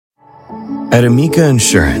At Amica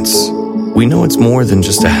Insurance, we know it's more than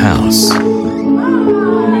just a house.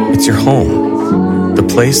 It's your home, the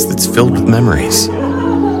place that's filled with memories.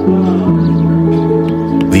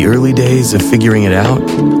 The early days of figuring it out,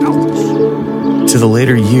 to the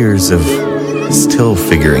later years of still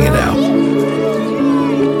figuring it out.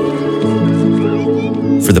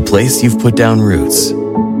 For the place you've put down roots,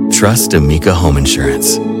 trust Amica Home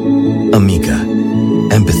Insurance. Amica,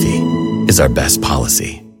 empathy is our best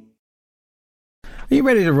policy. Are you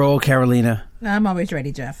ready to roll, Carolina? I'm always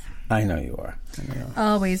ready, Jeff. I know you are.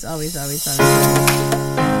 Always. Who's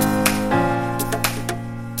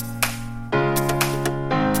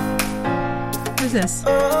this?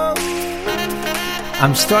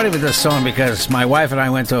 I'm starting with this song because my wife and I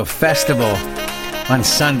went to a festival on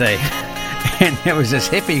Sunday, and there was this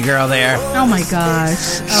hippie girl there. Oh my gosh!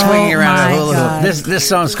 Swinging around a hula hoop. This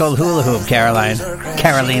song's called Hula Hoop, Carolina.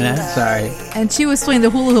 Sorry. And she was swinging the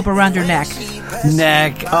hula hoop around her neck,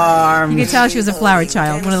 arms. You could tell she was a flower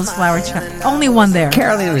child, one of those flower child. Only one there.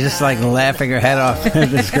 Carolina was just like laughing her head off at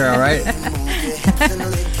this girl, right?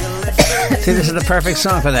 See, this is the perfect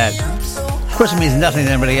song for that. Of course, it means nothing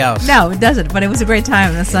to anybody else. No, it doesn't. But it was a great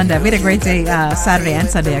time on Sunday. We had a great day, Saturday and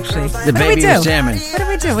Sunday, actually. The baby was jamming. What did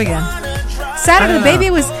we do again? Saturday,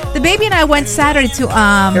 the baby and I went Saturday to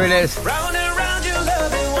Here it is.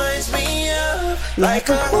 Like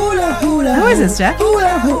a hula hula. Who is this, Jeff?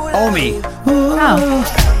 Omi. Oh.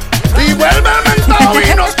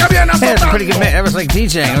 Yeah, it's pretty good. It was like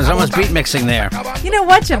DJing. It was almost beat mixing there. You know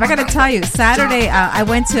what, Jeff? I got to tell you, Saturday I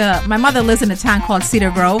went to. My mother lives in a town called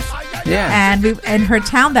Cedar Grove. Yeah. And we in her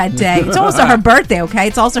town that day. It's also her birthday. Okay,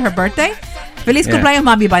 it's also her birthday. Feliz cumpleaños,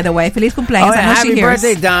 mommy, by the way. Feliz cumpleaños. Oh, yeah, I know happy she hears.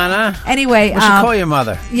 birthday, Donna. Anyway. We should call your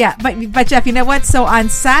mother. Yeah, but Jeff, you know what? So on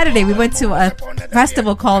Saturday, we went to a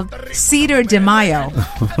festival called Cedar de Mayo.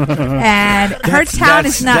 And her town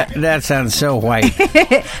is not... That sounds so white.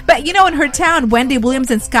 But, you know, in her town, Wendy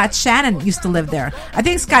Williams and Scott Shannon used to live there. I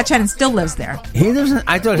think Scott Shannon still lives there. He lives in...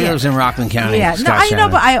 I thought he lives in Rockland County. Yeah, Scott no, I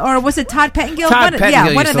know, Shannon. but or was it Todd Pettingill? Todd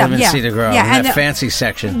Pettingill one used of to them. live in Cedar Grove, in that fancy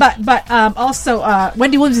section. But also,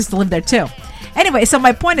 Wendy Williams used to live there, too. Anyway, so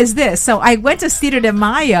my point is this. So I went to Cedar de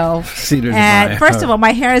Mayo. And first of all,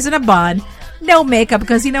 my hair is in a bun. No makeup,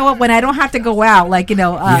 because you know what? When I don't have to go out, like, you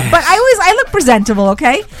know, yes. But I look presentable,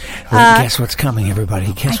 okay? Guess what's coming,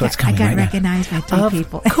 everybody? Guess what's coming I got right recognized by three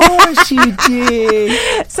people. Of course you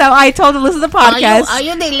did. So I told her to listen to the podcast. Are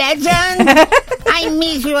you the legend? I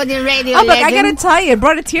miss you on the radio, but legend. I got to tell you, it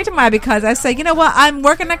brought a tear to my eye because I said, you know what? I'm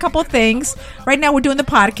working on a couple things. Right now we're doing the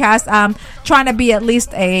podcast. I'm trying to be at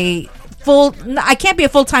least I can't be a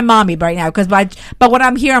full-time mommy right now but when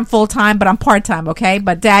I'm here I'm full-time, but I'm part-time, okay?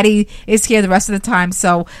 But Daddy is here the rest of the time,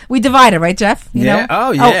 so we divide it, right, Jeff? You know?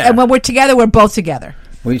 Oh yeah. And when we're together, we're both together.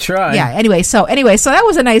 We try. Yeah. Anyway, so that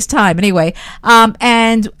was a nice time. Anyway,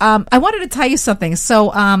 and I wanted to tell you something.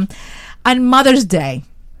 So on Mother's Day,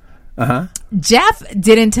 Jeff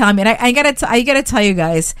didn't tell me, and I gotta tell you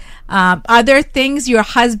guys. Are there things your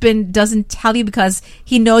husband doesn't tell you because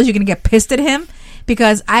he knows you're gonna get pissed at him?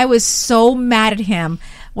 Because I was so mad at him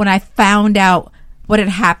when I found out what had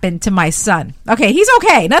happened to my son. Okay, he's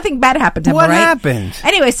okay. Nothing bad happened to him. What right? happened?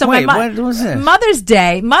 Anyway, so what was this? Mother's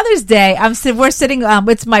Day. We're sitting.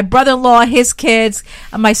 It's my brother-in-law, his kids,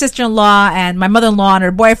 my sister-in-law, and my mother-in-law and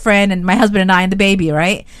her boyfriend, and my husband and I, and the baby.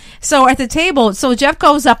 Right. So at the table, so Jeff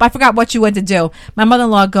goes up. I forgot what you went to do. My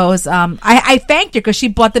mother-in-law goes. I thanked her because she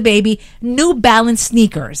bought the baby New Balance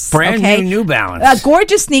sneakers. Brand new New Balance.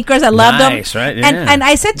 Gorgeous sneakers. I love them. Nice, right? Yeah. And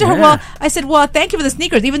I said to her, well, thank you for the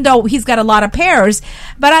sneakers, even though he's got a lot of pairs.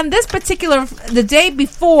 But on this particular, the day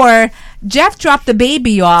before, Jeff dropped the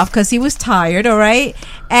baby off because he was tired, all right?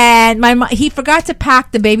 And he forgot to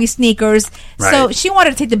pack the baby sneakers, so she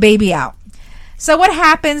wanted to take the baby out. So what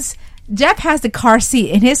happens? Jeff has the car seat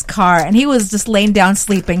in his car, and he was just laying down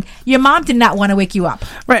sleeping. Your mom did not want to wake you up.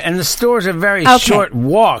 Right, and the store's a very short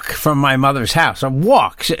walk from my mother's house. A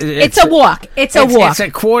walk. It's a walk. It's a walk. It's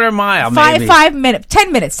a quarter mile, maybe. 5 minutes.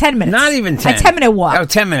 10 minutes. 10 minutes. Not even 10. A 10-minute walk. Oh,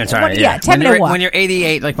 10 minutes, all right. Yeah, 10-minute walk. When you're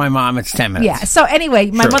 88, like my mom, it's 10 minutes. Yeah, so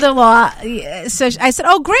anyway, my mother-in-law, so I said,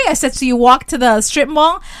 oh, great. I said, so you walk to the strip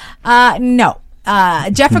mall? No.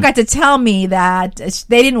 Jeff forgot to tell me that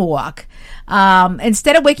they didn't walk.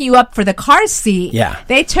 Instead of waking you up for the car seat,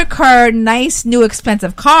 they took her nice, new,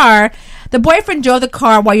 expensive car. The boyfriend drove the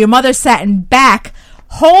car while your mother sat in back,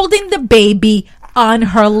 holding the baby on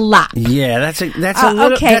her lap. Yeah, that's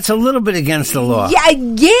a little bit against the law. Yeah,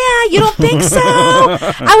 you don't think so?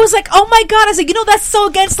 I was like, oh my God! I was like, that's so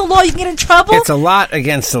against the law. You can get in trouble. It's a lot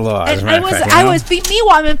against the law. And meanwhile,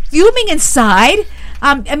 I'm fuming inside.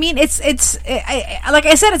 I mean, it's like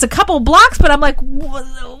I said, it's a couple blocks, but I'm like, what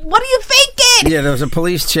are you thinking? Yeah, there was a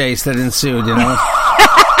police chase that ensued, you know.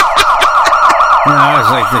 I was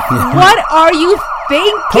like, what are you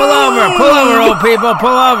thinking? Pull over, old people, pull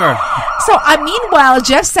over. So, meanwhile,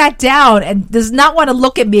 Jeff sat down and does not want to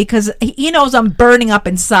look at me because he knows I'm burning up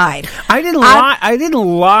inside. I didn't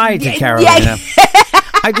lie to Carolina. Yeah.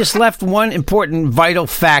 I just left one important, vital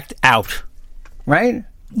fact out. Right?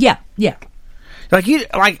 Yeah.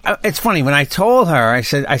 It's funny when I told her. I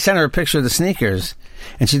sent her a picture of the sneakers,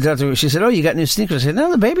 and she said, "Oh, you got new sneakers?" I said,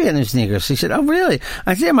 "No, the baby got new sneakers." She said, "Oh, really?"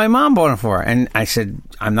 I said, "Yeah, my mom bought them for her." And I said,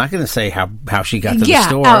 "I'm not going to say how she got to the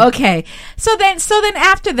store." Oh, okay. So then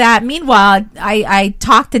after that, meanwhile, I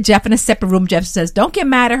talked to Jeff in a separate room. Jeff says, "Don't get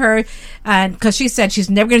mad at her," and because she said she's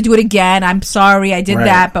never going to do it again. I'm sorry, I did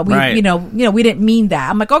that, but we, we didn't mean that.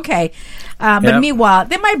 I'm like, okay. But meanwhile,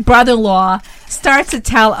 then my brother-in-law starts to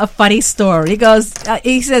tell a funny story.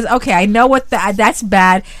 He says, "Okay, I know that's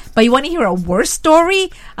bad, but you want to hear a worse story?"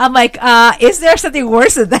 I'm like, "Is there something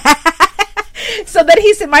worse than that?" So then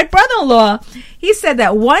he said, my brother-in-law, he said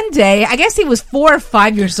that one day, I guess he was 4 or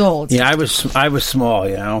 5 years old. Yeah, I was small,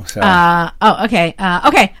 you know. So. Okay.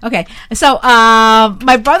 So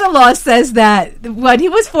my brother-in-law says that when he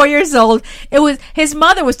was 4 years old, his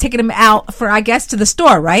mother was taking him out for, I guess, to the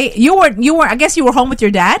store, right? You weren't. I guess you were home with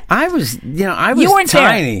your dad. I was you weren't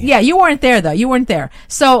tiny. There. Yeah, you weren't there though. You weren't there.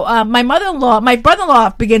 So my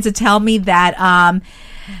brother-in-law begins to tell me that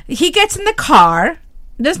he gets in the car.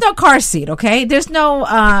 There's no car seat, okay? There's no...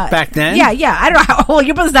 Back then? Yeah. I don't know how old...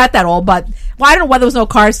 Your brother's not that old, but... Well, I don't know why there was no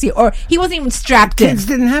car seat, or he wasn't even strapped in. Kids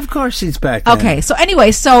didn't have car seats back then. Okay, so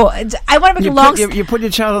anyway, I want to make You put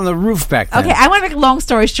your child on the roof back then. Okay, I want to make a long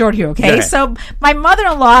story short here, okay? Okay. So my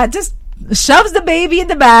mother-in-law just shoves the baby in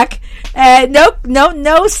the back, and no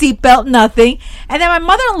seatbelt, nothing. And then my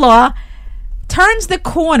mother-in-law turns the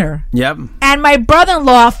corner. Yep. And my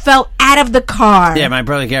brother-in-law fell out of the car. Yeah, my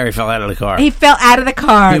brother Gary fell out of the car. He fell out of the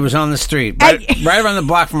car. He was on the street. Right around the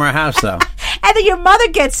block from our house, though. And then your mother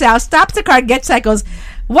gets out, stops the car, gets out, goes,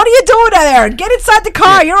 "What are you doing out there? Get inside the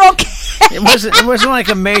car. Yeah. You're okay." It wasn't like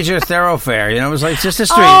a major thoroughthigh, you know. It was like just a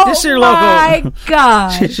street. Oh, this is your local. My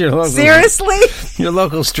God! This is your local, seriously? Your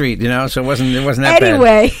local street, you know. So it wasn't that bad.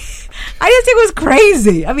 Anyway. I just think it was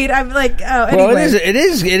crazy. I mean, I'm like, anyway. Well, it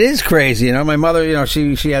is crazy. You know, my mother, you know,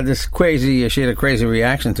 she had a crazy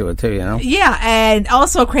reaction to it too. You know. Yeah, and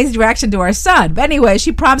also a crazy reaction to our son. But anyway,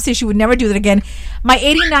 she promised me she would never do that again. My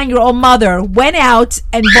 89-year-old mother went out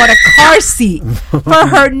and bought a car seat for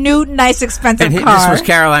her new, nice, expensive car. This was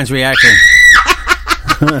Caroline's reaction,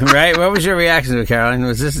 right? What was your reaction to it, Caroline?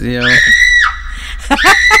 Was this, you know?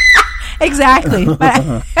 Exactly.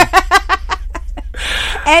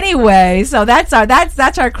 Anyway, so that's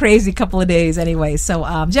our crazy couple of days. Anyway,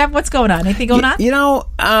 so Jeff, what's going on? Anything going on? You know,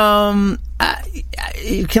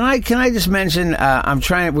 can I just mention?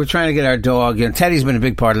 We're trying to get our dog. You know, Teddy's been a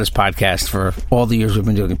big part of this podcast for all the years we've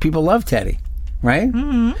been doing it. People love Teddy, right?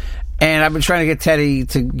 Mm-hmm. And I've been trying to get Teddy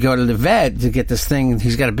to go to the vet to get this thing.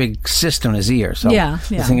 He's got a big cyst on his ear. So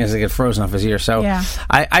the thing has to get frozen off his ear. So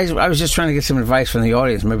I was just trying to get some advice from the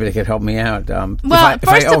audience. Maybe they could help me out. If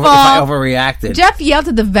I overreacted. Jeff yelled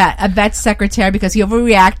at a vet secretary because he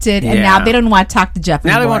overreacted, and now they don't want to talk to Jeff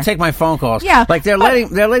anymore. Now they won't take my phone calls. Yeah, like they're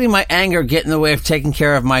letting my anger get in the way of taking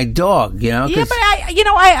care of my dog. You know. Yeah,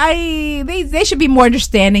 but they should be more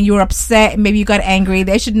understanding. You were upset, and maybe you got angry.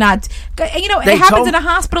 They should not. You know, it happens in a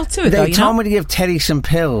hospital too. They told me to give Teddy some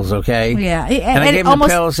pills, okay? Yeah. And I gave him the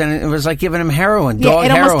pills, and it was like giving him heroin, dog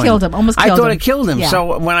heroin. Almost killed him. I thought it killed him. Yeah.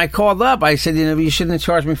 So when I called up, I said, you shouldn't have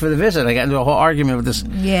charged me for the visit. I got into a whole argument with this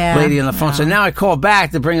lady on the phone. So now I call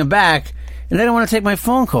back to bring him back, and they don't want to take my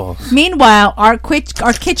phone calls. Meanwhile, our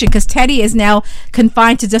kitchen, because Teddy is now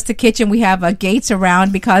confined to just the kitchen, we have gates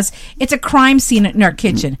around because it's a crime scene in our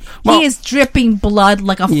kitchen. Well, he is dripping blood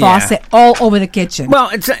like a faucet all over the kitchen.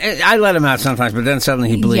 Well, I let him out sometimes, but then suddenly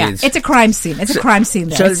he bleeds. Yeah, it's a crime scene. It's a crime scene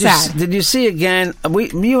there. So it's sad. Did you see again?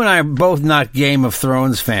 You and I are both not Game of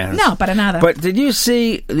Thrones fans. No, para nada. But did you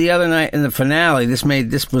see the other night in the finale? This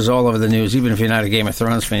was all over the news. Even if you're not a Game of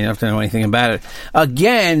Thrones fan, you don't have to know anything about it.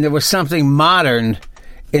 Again, there was something modern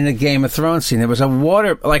in the Game of Thrones scene. There was a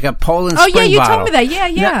water, like a Poland spring bottle. Oh, yeah, you told me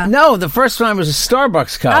that. Yeah. No, the first time was a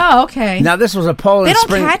Starbucks cup. Oh, okay. Now, this was a Poland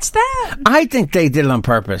spring. They don't catch that? I think they did it on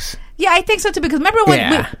purpose. Yeah, I think so, too, because remember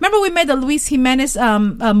we made the Luis Jimenez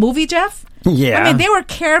movie, Jeff? Yeah. I mean, they were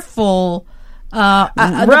careful... the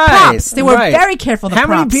props. They were very careful. How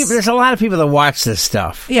many people? There's a lot of people that watch this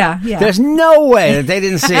stuff. Yeah. There's no way that they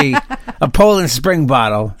didn't see a Poland spring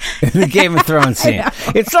bottle in the Game of Thrones scene.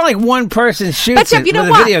 It's not like one person shoots it with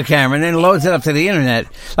a video camera and then loads it up to the internet.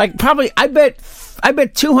 Like probably, I bet I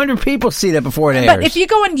bet 200 people see that before it airs. But if you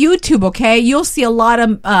go on YouTube, okay, you'll see a lot of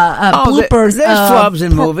bloopers. There's flubs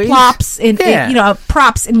in movies. Props in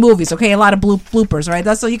props in movies. Okay, a lot of bloopers. Right,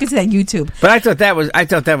 that's all you can see on YouTube. But I thought that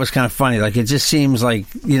was kind of funny. Like it just seems like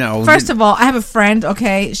First of all, I have a friend.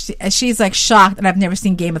 Okay, she's like shocked that I've never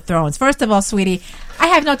seen Game of Thrones. First of all, sweetie, I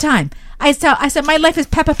have no time. I said my life is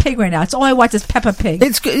Peppa Pig right now. It's all I watch is Peppa Pig.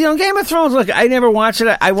 It's Game of Thrones. Look, I never watched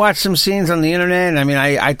it. I watched some scenes on the internet. I mean,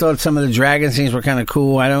 I thought some of the dragon scenes were kind of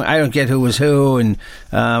cool. I don't get who was who, and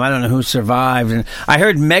I don't know who survived. And I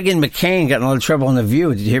heard Meghan McCain got in a lot of trouble on The View.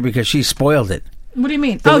 Did you hear? Because she spoiled it. What do you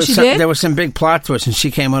mean? She did? There was some big plot twist, and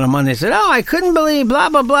she came on a Monday and said, I couldn't believe blah,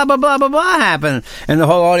 blah, blah, blah, blah, blah, blah happened. And the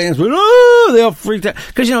whole audience went, they all freaked out.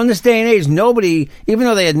 Because, in this day and age, nobody, even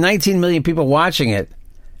though they had 19 million people watching it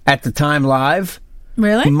at the time live.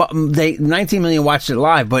 Really? 19 million watched it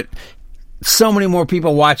live, but so many more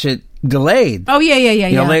people watch it delayed. Oh, yeah.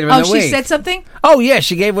 Later in the week. She said something? Oh, yeah,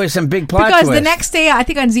 she gave away some big plot Because twist. the next day, I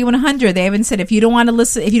think on Z100, they even said, if you don't want to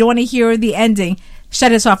listen, if you don't want to hear the ending,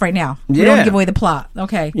 shut us off right now. We don't give away the plot.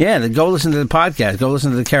 Okay. Yeah, go listen to the podcast. Go listen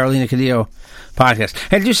to the Carolina Cadillo podcast.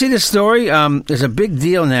 Hey, did you see this story? There's a big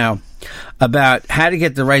deal now about how to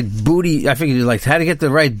get the right booty. I figured you'd like how to get the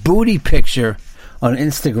right booty picture on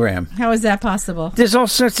Instagram. How is that possible? There's all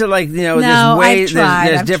sorts of there's ways,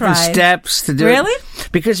 there's different steps to do really? it.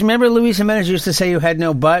 Because remember Louise Jimenez used to say you had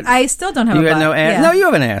no butt? I still don't have a butt. You had no ass? Yeah. No, you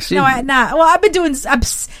have an ass. No, well, I've been doing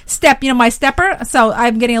step, my stepper, so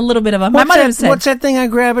I'm getting a little bit of a... My mother said... What's that thing I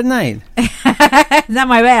grab at night? Not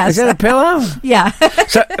my ass. Is that a pillow? Yeah.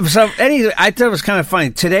 So anyway, I thought it was kind of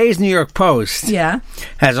funny. Today's New York Post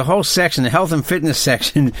has a whole section, the health and fitness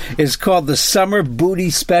section is called the Summer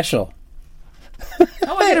Booty Special. I'm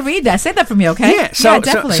going to read that. Say that for me, okay? Yeah,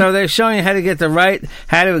 definitely. So they're showing you how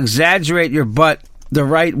to exaggerate your butt the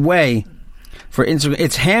right way for Instagram.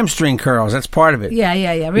 It's hamstring curls. That's part of it. Yeah.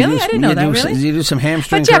 Really? I didn't know that, really? You do some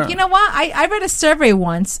hamstring curls. But, Jeff, curls. you know what? I read a survey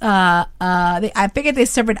once. I figured they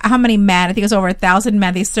surveyed how many men. I think it was over 1,000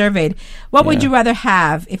 men they surveyed. What would you rather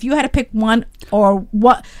have? If you had to pick one, or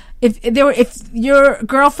what? If your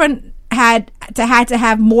girlfriend had to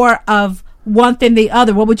have more of one than the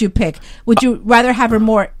other, what would you pick? Would you rather have her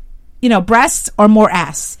more, breasts or more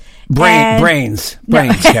ass? Brains,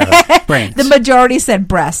 Carol. Brains. The majority said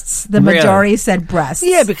breasts. Majority said breasts.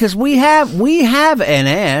 Yeah, because we have an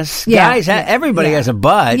ass. Guys, everybody has a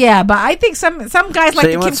butt. Yeah, but I think some guys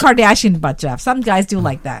like the Kim Kardashian butt, Jeff. Some guys do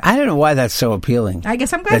like that. I don't know why that's so appealing. I guess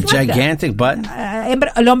some guys like gigantic butt.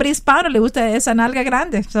 El hombre hispano le gusta esa nalga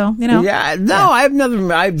grande. So, Yeah, no, I've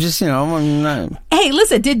never. I just, I'm not. Hey,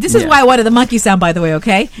 listen. This is why I wanted the monkey sound, by the way,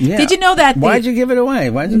 okay? Yeah. Did you know that... Why'd you give it away?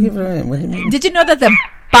 What do you mean? Did you know that the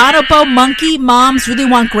bonobo monkey moms really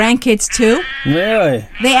want grandkids too? Really?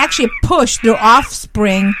 They actually push their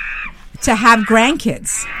offspring to have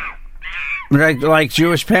grandkids. Like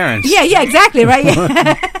Jewish parents. Yeah, exactly, right?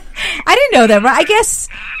 I didn't know that, right?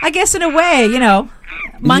 I guess in a way,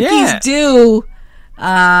 monkeys do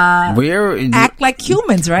act like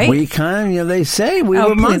humans, right? We kind of, they say we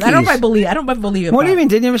were monkeys. I don't believe it. What do you mean?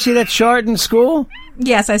 Didn't you ever see that chart in school?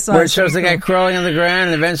 Yes, I saw it. Where it shows the guy crawling on the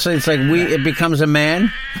ground, and eventually it's like it becomes a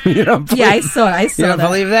man. You don't believe, I saw that. You don't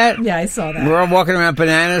believe that? Yeah, I saw that. We're all walking around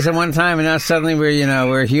bananas at one time, and now suddenly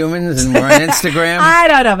we're humans and we're on Instagram. I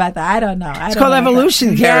don't know about that. I don't know. It's called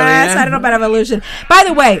evolution, Carolina. Yes, I don't know about evolution. By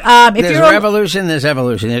the way, there's revolution, there's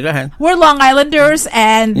evolution. Yeah, go ahead. We're Long Islanders,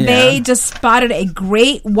 and they just spotted a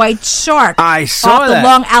great white shark. I saw off that. the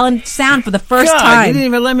Long Island Sound for the first time. You didn't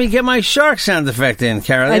even let me get my shark sound effect in,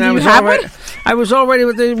 Carolina. I was already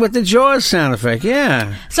with the Jaws sound effect.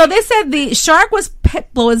 Yeah. So they said the shark was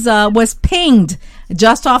pinged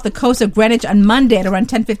just off the coast of Greenwich on Monday at around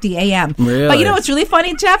 10:50 a.m. Really? But you know what's really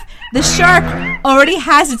funny, Jeff? The shark already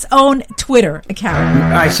has its own Twitter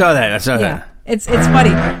account. I saw that. Yeah. It's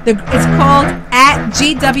funny. It's called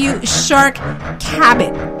 @GW_Cabot.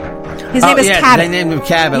 His name is Cabot. They named him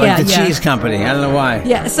Cabot, like the cheese company. I don't know why.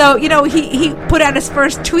 Yeah. So he put out his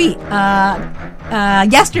first tweet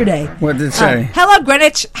yesterday. What did it say? Hello,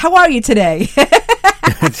 Greenwich. How are you today?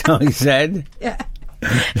 That's all he said? Yeah.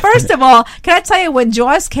 First of all, can I tell you when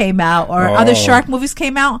Jaws came out or other shark movies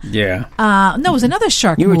came out? Yeah. No, it was another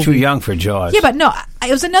shark movie. You were too young for Jaws. Yeah, but no, it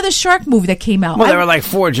was another shark movie that came out. Well, there were like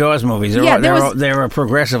 4 Jaws movies. They were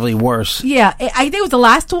progressively worse. Yeah, I think it was the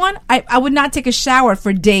last one. I would not take a shower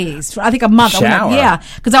for days. I think a month. Shower?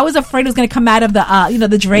 Because I was afraid it was going to come out of the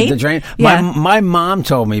the drain. The drain. Yeah. My mom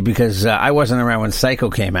told me, because I wasn't around when Psycho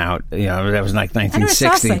came out. That was like 1960. I never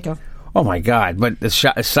saw Psycho. Oh my God! But the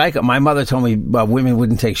Psycho. My mother told me women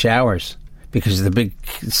wouldn't take showers because of the big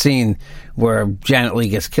scene where Janet Leigh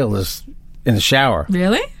gets killed is in the shower.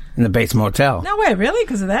 Really? in the Bates Motel. No way, really?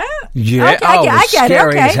 Because of that? Yeah. Okay, I get it.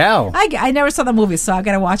 Scary Okay. as hell. I never saw the movie, so I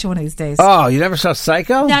got to watch it one of these days. Oh, you never saw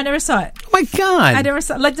Psycho? No, I never saw it. Oh my God! I never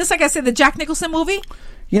saw just like I said, the Jack Nicholson movie.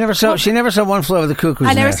 You never saw. She never saw One Flew Over the Cuckoo's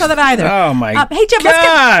I never Nest. saw that either. Oh my Hey Jeff,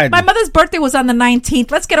 God! my mother's birthday was on the 19th.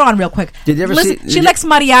 Let's get on real quick. Did you ever see? She likes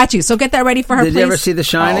mariachi, so get that ready for her. Did please. you ever see The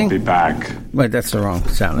Shining? I'll be back. Wait, that's the wrong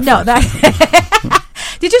sound. No, that.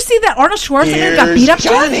 Did you see that Arnold Schwarzenegger got beat up?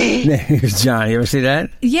 Johnny. Here's Johnny. You ever see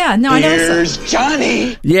that? Yeah, no, I never saw. Here's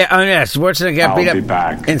Johnny. Yeah. Oh yeah. Schwarzenegger got I'll beat up be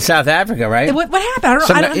back. in South Africa, right? What happened?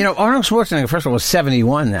 I don't. You know, Arnold Schwarzenegger, first of all, was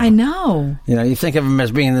 71 now. I know. You know, you think of him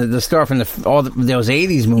as being the star from those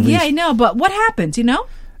 80s movies. Yeah, I know. But what happened? You know?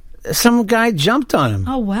 Some guy jumped on him.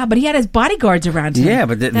 Oh wow! But he had his bodyguards around him. Yeah,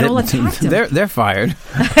 but that all attacked him. they're fired.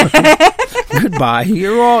 Goodbye.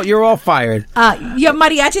 You're all fired. You have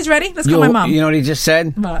mariachis ready? Let's call my mom. You know what he just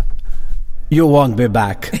said? What? You won't be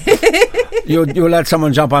back. you let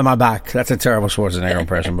someone jump on my back. That's a terrible Schwarzenegger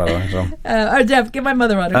impression, by the way. So. All right, Jeff, get my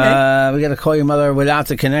mother on, okay? We got to call your mother without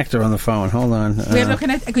the connector on the phone. Hold on. We have no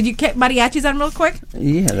connect. Could you get mariachis on real quick?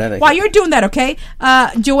 Yeah, that. While you're doing that, okay?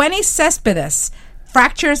 Joanny Cespedes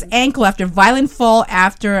fractures ankle after violent fall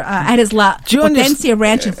at his La Potencia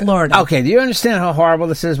Ranch in Florida. Okay, do you understand how horrible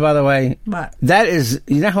this is, by the way? What? That is,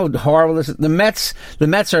 you know how horrible this is? The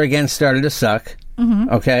Mets are again starting to suck,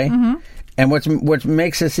 okay? Mm-hmm. And what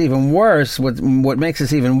makes this even worse, what makes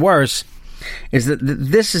this even worse is that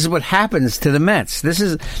this is what happens to the Mets. This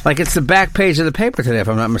is like it's the back page of the paper today, if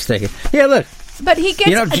I'm not mistaken. Yeah, look. But he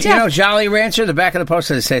gets... You know Jolly Rancher? The back of the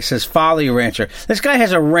poster says Folly Rancher. This guy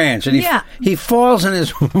has a ranch, and he falls in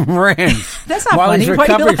his ranch That's not while funny. he's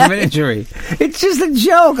recovering from an injury. It's just a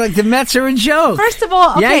joke. Like, the Mets are a joke. First of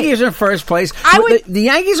all, okay. Yankees are in first place. The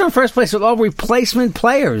Yankees are in first place with all replacement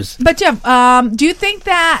players. But, Jeff, do you think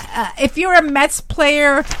that if you're a Mets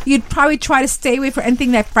player, you'd probably try to stay away from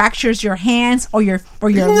anything that fractures your hands or your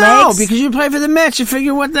legs? No, because you play for the Mets. You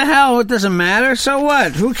figure, what the hell? It doesn't matter. So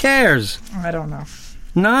what? Who cares? I don't know.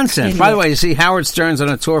 Nonsense. Idiot. By the way, you see Howard Stern's on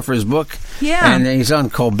a tour for his book. Yeah. And he's on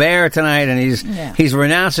Colbert tonight, and he's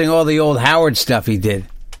renouncing all the old Howard stuff he did.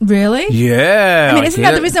 Really? Yeah. I mean, isn't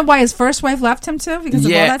that the reason why his first wife left him too? Because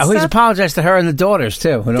of all that stuff? He's apologized to her and the daughters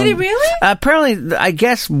too. Did he really? Apparently, I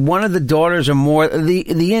guess one of the daughters are more one of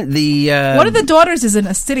the daughters is an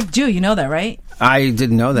Hasidic Jew. You know that, right? I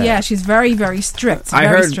didn't know that. Yeah, she's very, very strict. I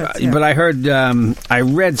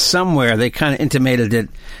read somewhere they kind of intimated that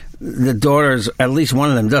the daughters, at least one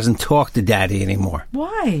of them, doesn't talk to Daddy anymore.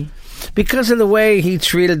 Why? Because of the way he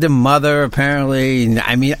treated the mother, apparently.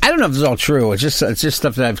 I mean, I don't know if it's all true. It's just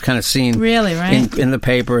stuff that I've kind of seen. Really, right? In the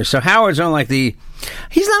paper. So Howard's on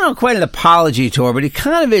he's not on quite an apology tour, but he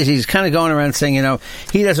kind of is. He's kind of going around saying,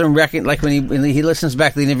 he doesn't reckon, like when he listens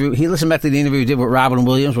back to the interview. He listened back to the interview he did with Robin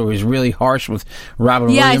Williams, where he was really harsh with Robin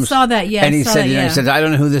Williams. Yeah, I saw that. Yeah, and he said, he said, I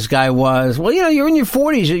don't know who this guy was. Well, you're in your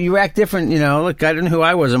 40s. You act different. Look, I didn't know who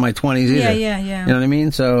I was in my 20s either. Yeah. You know what I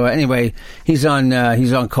mean? So anyway, he's on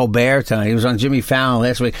Colbert tonight. He was on Jimmy Fallon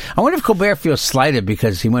last week. I wonder if Colbert feels slighted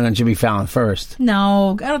because he went on Jimmy Fallon first.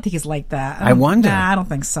 No, I don't think he's like that. I wonder. Nah, I don't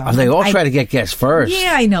think so. They all try to get guests first.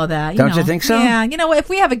 Yeah, I know that. Don't you think so? Yeah. If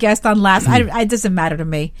we have a guest on last, it doesn't matter to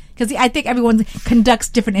me. Because I think everyone conducts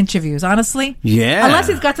different interviews, honestly. Yeah. Unless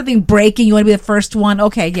he's got something breaking, you want to be the first one.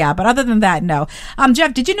 Okay, yeah. But other than that, no.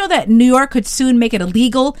 Jeff, did you know that New York could soon make it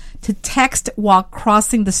illegal to text while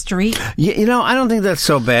crossing the street? Yeah, I don't think that's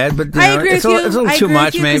so bad. But I agree with you. It's a little too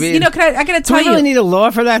much, maybe. I got to tell you. Do we really need a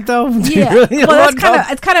law for that, though? Yeah. Really well,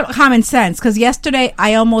 it's kind of common sense. Because yesterday,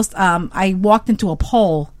 I almost I walked into a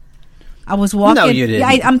pole. I was walking. No, you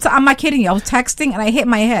didn't. Yeah, I'm not kidding you. I was texting and I hit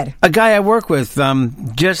my head. A guy I work with,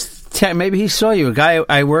 maybe he saw you. A guy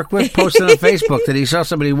I work with posted on Facebook that he saw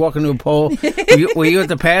somebody walk into a pole. Were you at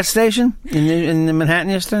the pass station in Manhattan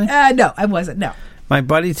yesterday? No, I wasn't. No. My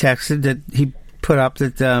buddy texted that he put up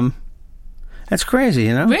that. That's crazy,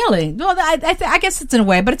 Really? Well, I guess it's in a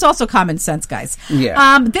way, but it's also common sense, guys.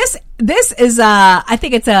 Yeah. This is I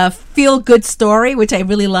think it's a feel-good story, which I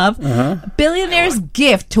really love. Billionaire's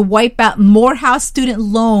gift to wipe out Morehouse student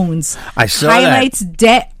loans. I saw highlights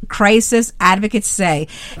debt crisis, advocates say.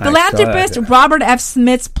 Philanthropist Robert F.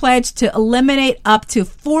 Smith's pledge to eliminate up to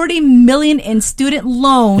 $40 million in student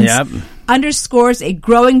loans. Yep. Underscores a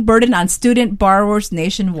growing burden on student borrowers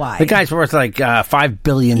nationwide. The guy's worth like $5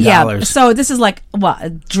 billion. Yeah, so this is like, what, a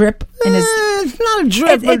drip in his. It's not a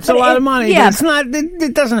drip, but it's a lot of money. Yeah, but it's not.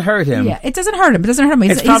 It doesn't hurt him. Yeah, it doesn't hurt him. It doesn't hurt him.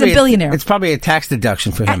 He's a billionaire. It's probably a tax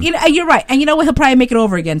deduction for him. You're right, and you know what? He'll probably make it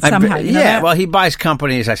over again somehow. You know that? Well, he buys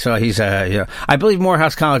companies. I saw he's I believe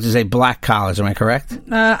Morehouse College is a black college. Am I correct?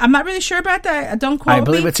 I'm not really sure about that. Don't quote me. I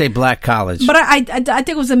believe it's a black college. But I think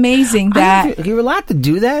it was amazing that you're allowed to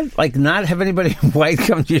do that. Like, not have anybody white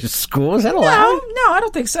come to your school. Is that allowed? No, I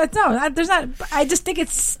don't think so. No, there's not. I just think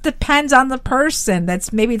it depends on the person.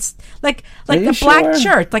 Maybe it's like the black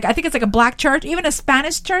church. Like, I think it's like a black church, even a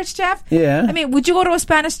Spanish church, Jeff. Yeah. I mean, would you go to a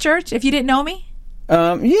Spanish church if you didn't know me? Yeah.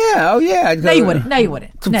 Oh, yeah. I'd go No, you wouldn't. No, you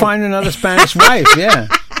wouldn't. To find another Spanish wife. Yeah.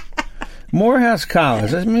 Morehouse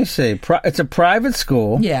College. Let me see. It's a private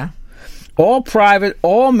school. Yeah. All private,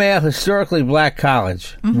 all male, historically black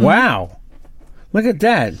college. Mm-hmm. Wow. Look at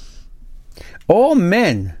that. All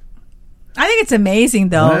men. I think it's amazing,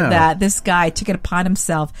 though, that this guy took it upon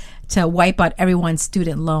himself to wipe out everyone's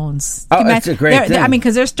student loans. Oh, that's a great thing. I mean,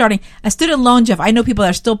 because they're starting a student loan, Jeff. I know people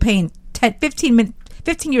that are still paying 15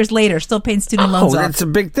 years later, still paying student loans. Oh, that's a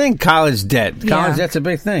big thing. College debt. College debt's a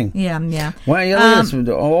big thing. Yeah. Wow, look at this.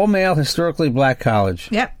 All male, historically black college.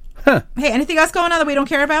 Yep. Huh. Hey, anything else going on that we don't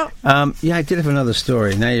care about? Yeah, I did have another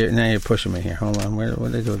story. Now you're pushing me here. Hold on.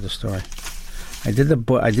 What did I do with the story? I did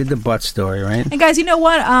the butt story, right? And guys, you know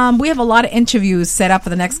what? We have a lot of interviews set up for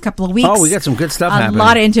the next couple of weeks. Oh, we got some good stuff happening. A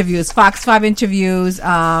lot of interviews, Fox 5 interviews,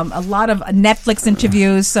 a lot of Netflix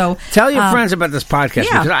interviews. So tell your friends about this podcast,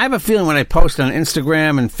 because I have a feeling when I post on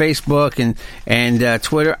Instagram and Facebook and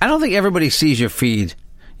Twitter, I don't think everybody sees your feed.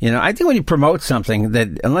 You know, I think when you promote something, that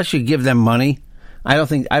unless you give them money, I don't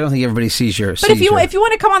think everybody sees your. But if you want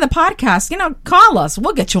to come on the podcast, call us.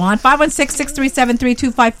 We'll get you on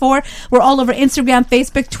 516-637-3254. We're all over Instagram,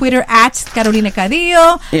 Facebook, Twitter at Carolina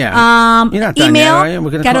Cadillo. Yeah. You're not done email yet, are you?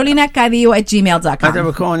 carolinacadillo@gmail.com. I thought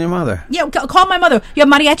we're calling your mother. Yeah, call my mother. You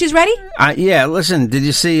have mariachis ready? Yeah. Listen, did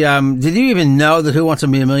you see? Did you even know that Who Wants to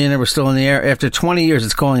Be a Millionaire was still in the air after 20 years?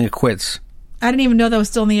 It's calling it quits. I didn't even know that was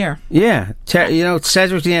still in the air. Yeah.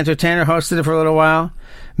 Cedric the Entertainer hosted it for a little while.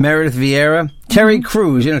 Meredith Vieira. Terry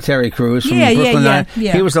Crews. You know Terry Crews from Brooklyn Nine.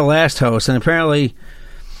 Yeah. He was the last host, and apparently,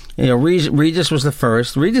 Regis was the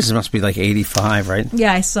first. Regis must be like 85, right?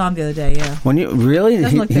 Yeah, I saw him the other day, yeah. When you really?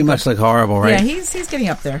 He must look horrible, right? Yeah, he's getting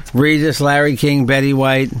up there. Regis, Larry King, Betty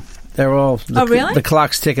White. They're all... really? The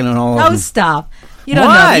clock's ticking on all of them. Oh, stop. You don't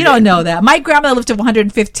know. You don't know that. My grandmother lived to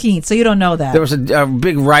 115, so you don't know that. There was a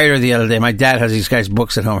big writer the other day. My dad has these guys'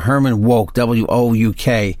 books at home. Herman Wouk,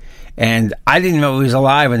 W-O-U-K. And I didn't know he was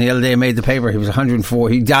alive. And the other day I made the paper. He was 104.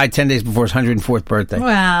 He died 10 days before his 104th birthday.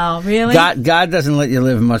 Wow, really? God doesn't let you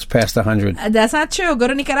live much past 100. That's not true. Go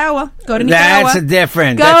to Nicaragua. That's a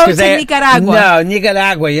different. Go to Nicaragua. No,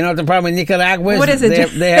 Nicaragua. You know what the problem with Nicaragua is? What is it?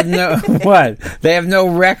 They have no what? They have no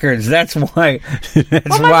records. That's why. That's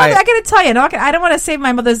well, my mother, I got to tell you, I don't want to say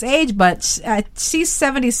my mother's age, but she's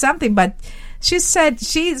 70 something. But she said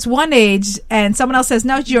she's one age, and someone else says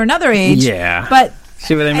no, you're another age. Yeah, but.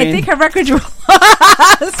 See what I mean? I think her records were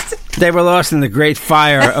lost. They were lost in the Great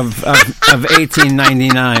Fire of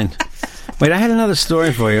 1899. Wait, I had another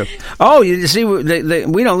story for you. Oh, you see,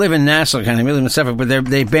 we don't live in Nassau County. We live in Suffolk, but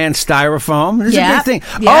they banned styrofoam. This is a big thing.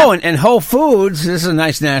 Yeah. Oh, and Whole Foods, this is a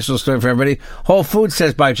nice national story for everybody. Whole Foods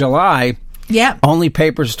says by July, only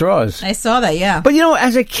paper straws. I saw that, yeah. But,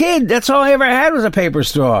 as a kid, that's all I ever had was a paper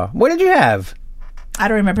straw. What did you have? I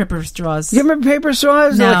don't remember paper straws. You remember paper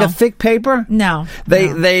straws? No. Like a thick paper? No.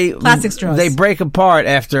 They plastic straws. They break apart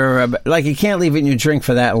after, you can't leave it in your drink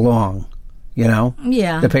for that long.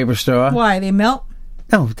 Yeah. The paper straw. Why? They melt?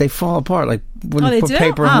 No, they fall apart like when you put do?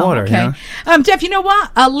 paper in water. Okay. Jeff, you know what?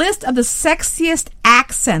 A list of the sexiest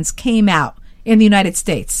accents came out in the United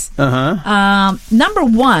States. Number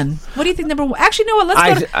one. What do you think number one? Actually, no.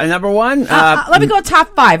 Let's go to number one. let me go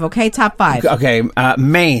top five. Okay, top five. Okay,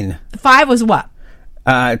 Maine. 5 was what?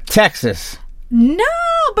 Texas. No,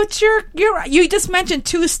 but you just mentioned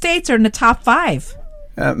 2 states are in the top 5.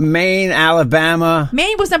 Maine, Alabama.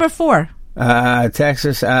 Maine was number 4.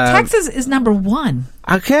 Texas. Texas is number 1.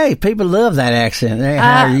 Okay, people love that accent. Hey,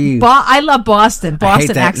 how are you? I love Boston.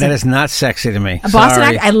 Boston accent. That is not sexy to me.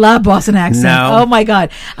 I love Boston accent. No. Oh my God.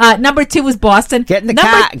 Number 2 was Boston. Get in the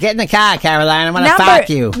car. Get in the car, Caroline. I'm gonna fuck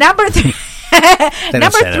you. Number 3.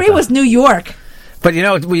 Number 3 was New York. But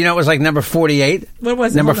it was like number 48. What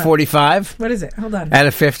was it? Number 45. What is it? Hold on. Out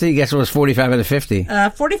of 50. Guess it was 45 out of 50.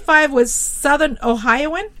 45 was Southern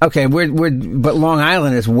Ohioan. Okay, but Long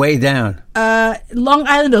Island is way down. Long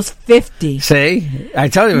Island was 50. See, I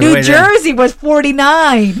told you. New Jersey was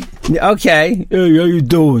 49. Okay, hey, how you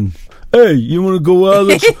doing? Hey, you want to go out?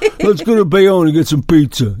 Let's go to Bayonne and get some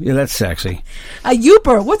pizza. Yeah, that's sexy. A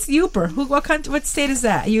Yooper. What's Yooper? What state is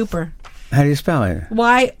that? A Yooper. How do you spell it?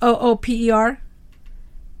 Yooper.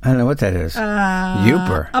 I don't know what that is.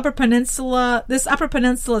 Yooper. Upper Peninsula. This Upper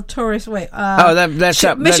Peninsula tourist. Wait. That's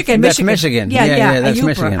Michigan. That's Michigan. Yeah. That's Yooper.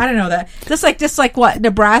 Michigan. I don't know that. Just like what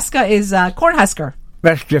Nebraska is Cornhusker.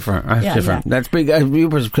 That's different. That's different. Yeah. That's big.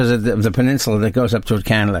 Yooper's because of the peninsula that goes up toward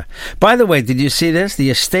Canada. By the way, did you see this? The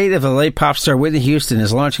estate of the late pop star Whitney Houston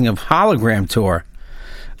is launching a hologram tour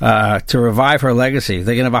to revive her legacy.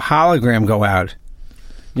 They're going to have a hologram go out.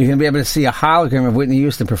 You're going to be able to see a hologram of Whitney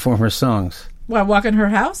Houston perform her songs. What, walk in her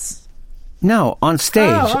house? No, on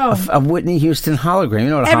stage, a Whitney Houston hologram. You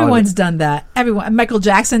know what everyone's done that. Everyone. Michael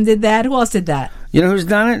Jackson did that. Who else did that? You know who's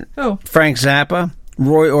done it? Who? Frank Zappa,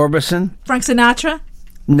 Roy Orbison. Frank Sinatra?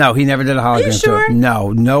 No, he never did a hologram. Are you sure?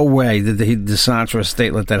 tour. No way did the Sinatra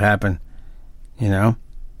estate let that happen. You know?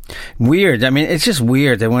 Weird. I mean, it's just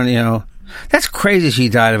weird that when, that's crazy she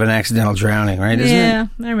died of an accidental drowning, right? Isn't it? Yeah,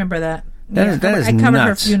 I remember that. That is I covered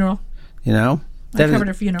nuts. her funeral. You know? I covered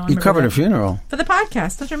her funeral. You covered her funeral? For the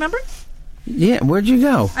podcast. Don't you remember? Yeah, where'd you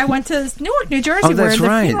go? I went to Newark, New Jersey. Oh, that's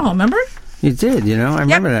right. Funeral, remember? You did, I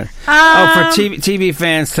remember that. For TV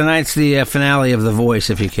fans, tonight's the finale of The Voice,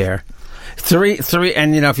 if you care. Three,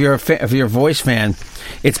 and if you're a Voice fan,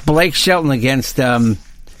 it's Blake Shelton against John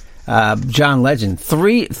Legend.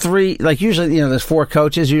 Three. Like usually, there's 4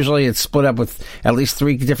 coaches. Usually, it's split up with at least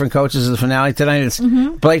 3 different coaches of the finale. Tonight, it's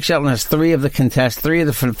Blake Shelton has 3 of the contests, 3 of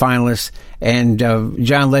the finalists, and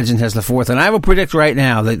John Legend has the 4th. And I will predict right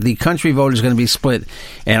now that the country vote is going to be split.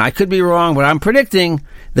 And I could be wrong, but I'm predicting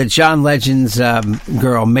that John Legend's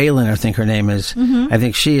girl, Malin, I think her name is. I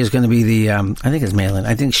think she is going to be the. I think it's Malin.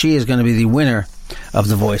 I think she is going to be the winner of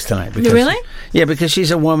The Voice tonight. Because, really? Yeah, because she's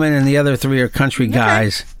a woman, and the other 3 are country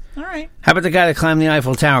guys. All right. How about the guy that climbed the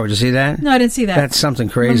Eiffel Tower? Did you see that? No, I didn't see that. That's something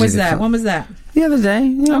crazy. When was that? The other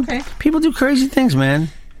day. Okay. People do crazy things, man.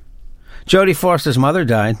 Jodie Foster's mother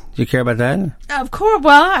died. Do you care about that? Of course.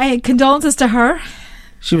 Well, condolences to her.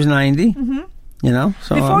 She was 90. So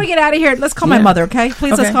before we get out of here, let's call my mother, okay?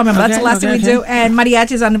 Please, let's call my mother. That's the last thing we do. And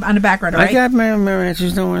mariachi's on the background, all right? I got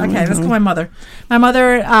mariachis. Don't worry. Okay, let's call my mother. My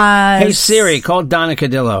mother. Hey Siri, call Donna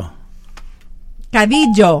Cadillo.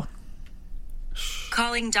 Cadillo.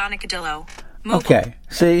 Calling Donna Cadillo. Okay.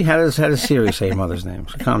 See, how does Siri say your mother's name?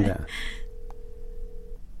 So calm down.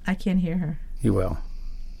 I can't hear her. You will.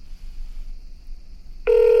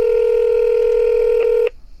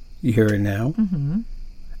 You hear it now? Mm-hmm.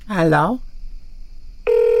 Hello?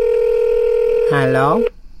 Hello?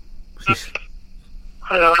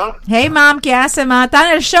 Hello. Hey, mom, ¿qué hace, ma? Está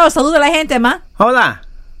en el show. Saluda a la gente, ma. Hola.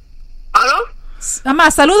 ¿Aló?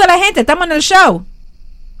 Mamá, saluda a la gente. Estamos en el show.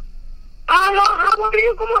 ¿Aló?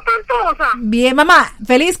 ¿Cómo están todos? Bien, mamá.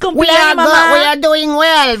 Feliz We cumpleaños, are mamá. we are doing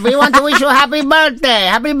well. We want to wish you a happy birthday.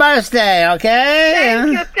 Happy birthday,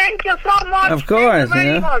 okay? Thank you so much. Of course, Thank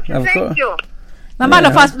you very much. of Thank course. you. Mamá,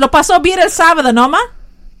 lo pasó bien el sábado, ¿no, ma?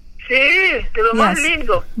 Sí, de lo más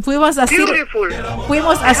lindo. Fuimos a Beautiful.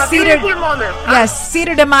 Fuimos a Cedar. Beautiful moment. Yes,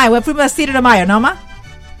 Cedar de Mayo. Fuimos a Cedar de Mayo, ¿no, ma?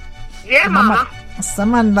 Yeah, mama.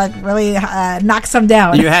 Someone really knocked some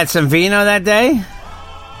down. You had some vino that day?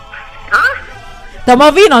 Huh?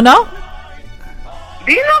 Tomó vino, ¿no?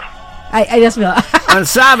 ¿Vino? I just feel. On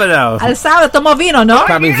Sábado. Al sábado tomó vino, ¿no?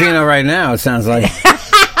 Probably vino right now, it sounds like. All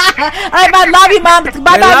right, man. Love you, mom.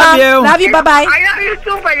 Bye, love mom. you. Love you. Bye, bye. I love you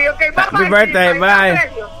too, buddy. Okay, bye, bye. Happy birthday. Bye.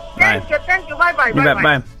 Thank you. Bye, bye. You bet.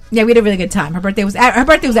 Bye. Yeah, we had a really good time. Her birthday was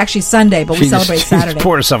actually Sunday, but we celebrated Saturday.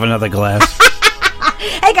 Poured herself another glass.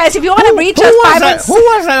 Hey guys, if you want to reach us, Who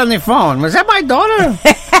was that on the phone? Was that my daughter?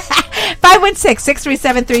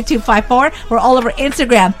 516-637-3254. We're all over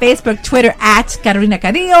Instagram, Facebook, Twitter at Carolina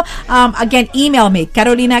Cadillo. Again, email me,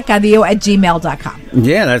 carolinacadillo@gmail.com.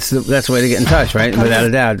 Yeah, that's the way to get in touch, right? Without a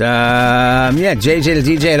doubt. JJ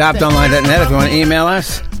the DJ at optonline.net if you want to email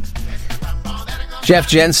us. Jeff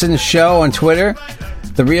Jensen Show on Twitter.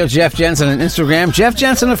 The Real Jeff Jensen on Instagram. Jeff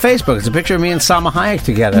Jensen on Facebook. It's a picture of me and Salma Hayek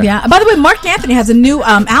together. Yeah. By the way, Mark Anthony has a new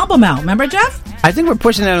album out. Remember, Jeff? I think we're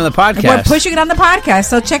pushing that on the podcast. We're pushing it on the podcast,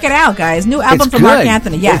 so check it out, guys. New album from Mark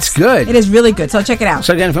Anthony. Yes. It's good. It is really good, so check it out.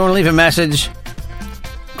 So again, if you want to leave a message,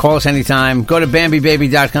 call us anytime. Go to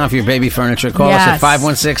BambiBaby.com for your baby furniture. Call us at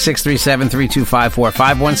 516-637-3254.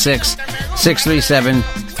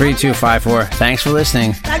 516-637-3254. Thanks for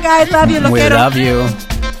listening. Bye, guys. Love you. We love you.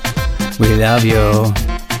 We love you.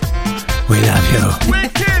 We love you.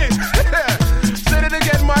 Say it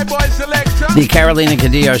again, my boy selector. The Carolina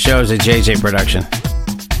Cadillo Show is a JJ production.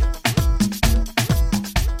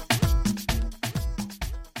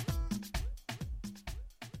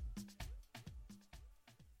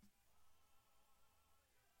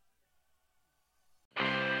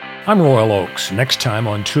 I'm Royal Oakes. Next time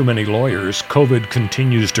on Too Many Lawyers, COVID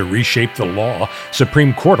continues to reshape the law.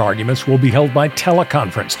 Supreme Court arguments will be held by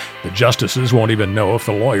teleconference. The justices won't even know if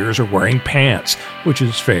the lawyers are wearing pants, which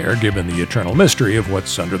is fair given the eternal mystery of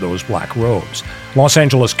what's under those black robes. Los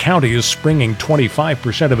Angeles County is springing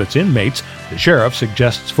 25% of its inmates. The sheriff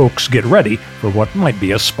suggests folks get ready for what might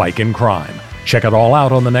be a spike in crime. Check it all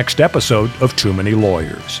out on the next episode of Too Many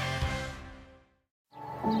Lawyers.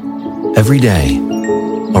 Every day,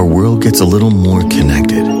 our world gets a little more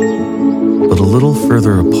connected, but a little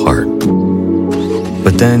further apart.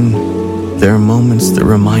 But then, there are moments that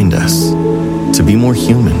remind us to be more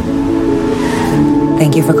human.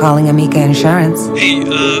 Thank you for calling Amica Insurance. Hey,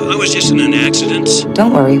 I was just in an accident.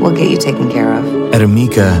 Don't worry, we'll get you taken care of. At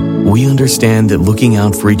Amica, we understand that looking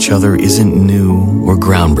out for each other isn't new or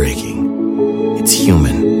groundbreaking. It's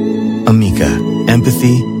human. Amica,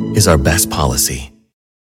 empathy is our best policy.